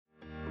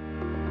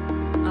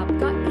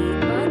आपका एक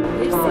बार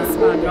फिर से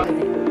स्वागत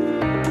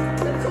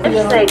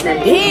है।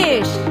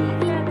 देश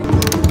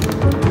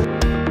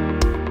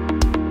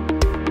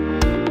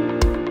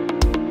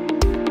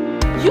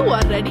You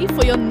are ready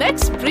for your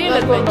next Braille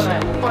adventure.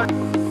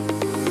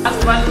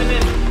 Last 1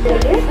 minute.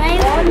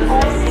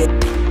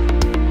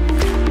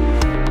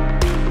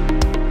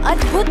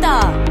 अद्भुता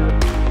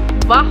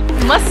वाह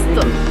मस्त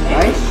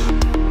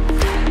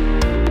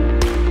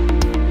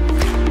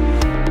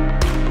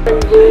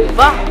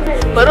वाह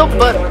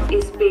बरोबर।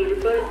 इस पेड़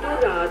पर तो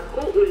रात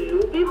को उल्लू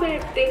भी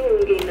बैठते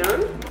होंगे ना?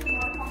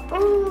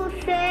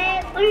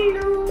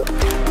 उल्लू।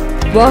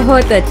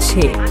 बहुत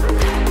अच्छे।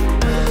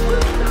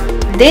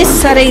 देश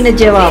సరైన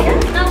జవాబు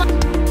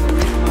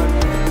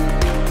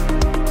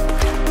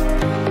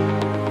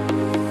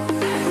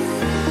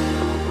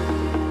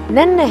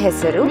ನನ್ನ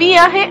ಹೆಸರು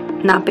मिया है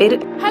నా పేరు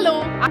हेलो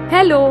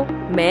हेलो,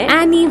 मैं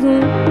एनी हूँ।